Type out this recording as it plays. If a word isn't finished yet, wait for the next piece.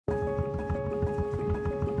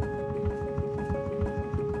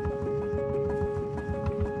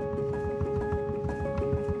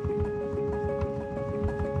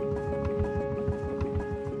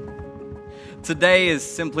today is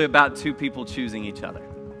simply about two people choosing each other.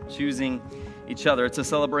 Choosing each other. It's a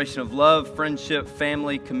celebration of love, friendship,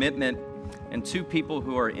 family, commitment, and two people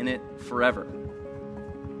who are in it forever.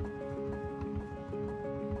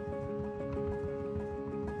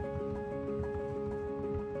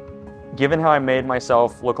 Given how I made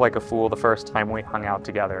myself look like a fool the first time we hung out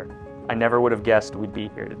together, I never would have guessed we'd be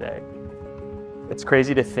here today. It's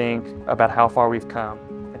crazy to think about how far we've come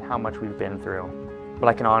and how much we've been through, but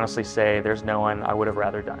I can honestly say there's no one I would have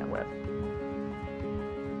rather done it with.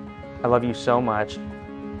 I love you so much.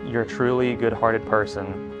 You're a truly good-hearted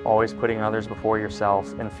person, always putting others before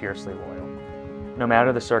yourself and fiercely loyal. No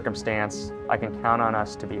matter the circumstance, I can count on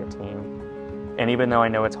us to be a team. And even though I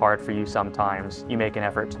know it's hard for you sometimes, you make an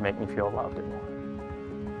effort to make me feel loved and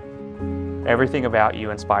wanted. Everything about you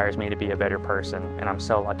inspires me to be a better person, and I'm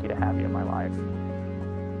so lucky to have you in my life.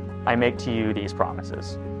 I make to you these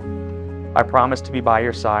promises. I promise to be by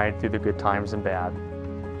your side through the good times and bad.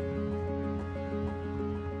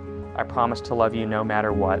 I promise to love you no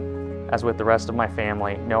matter what. As with the rest of my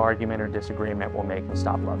family, no argument or disagreement will make me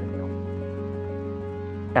stop loving you.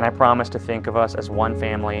 And I promise to think of us as one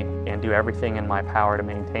family and do everything in my power to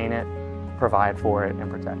maintain it, provide for it, and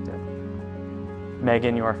protect it.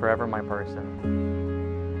 Megan, you are forever my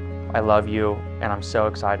person. I love you, and I'm so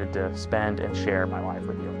excited to spend and share my life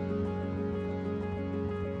with you.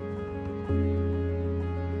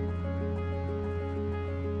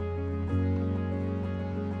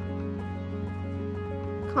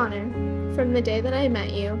 Connor, from the day that I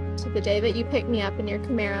met you to the day that you picked me up in your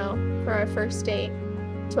Camaro for our first date,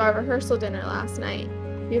 to our rehearsal dinner last night,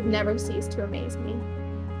 you have never ceased to amaze me.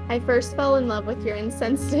 I first fell in love with your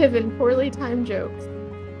insensitive and poorly timed jokes,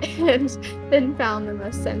 and then found the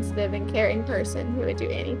most sensitive and caring person who would do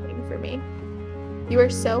anything for me. You are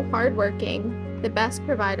so hardworking, the best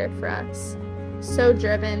provider for us, so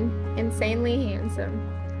driven, insanely handsome,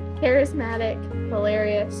 charismatic,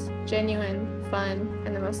 hilarious, genuine, fun,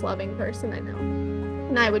 and the most loving person I know.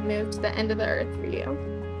 And I would move to the end of the earth for you.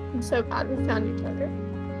 I'm so glad we found each other.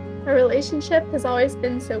 Our relationship has always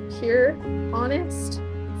been so pure, honest,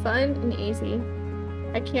 fun, and easy.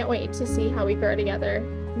 I can't wait to see how we grow together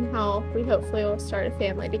and how we hopefully will start a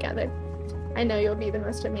family together. I know you'll be the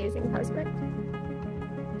most amazing husband.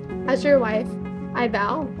 As your wife, I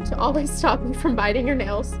vow to always stop you from biting your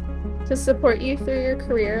nails, to support you through your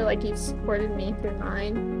career like you've supported me through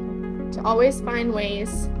mine, to always find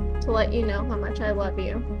ways to let you know how much I love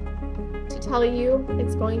you, to tell you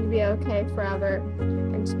it's going to be okay forever,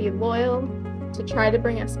 and to be loyal, to try to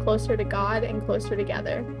bring us closer to God and closer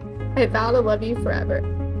together. I vow to love you forever.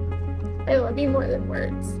 I love you more than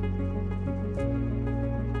words.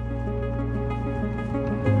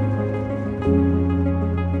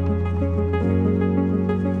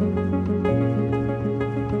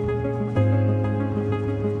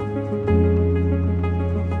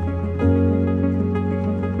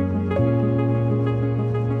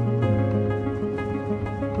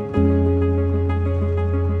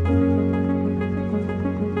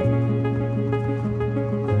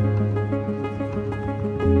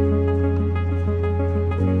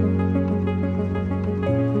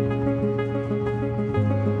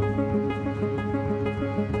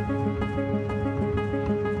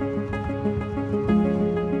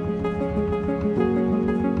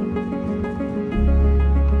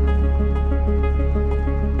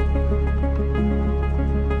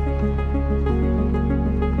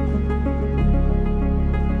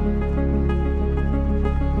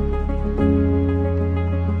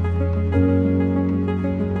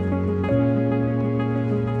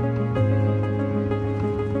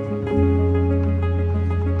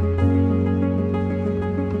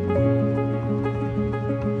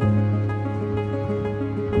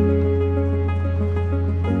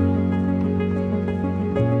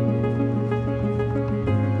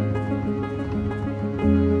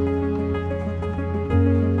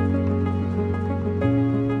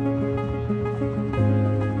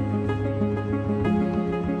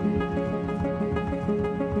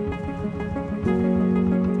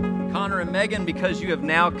 Megan, because you have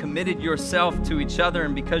now committed yourself to each other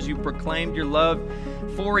and because you proclaimed your love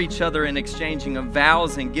for each other in exchanging of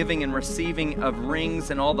vows and giving and receiving of rings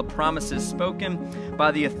and all the promises spoken by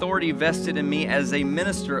the authority vested in me as a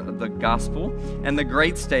minister of the gospel and the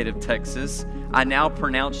great state of Texas, I now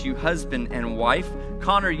pronounce you husband and wife.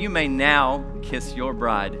 Connor, you may now kiss your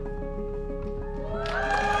bride.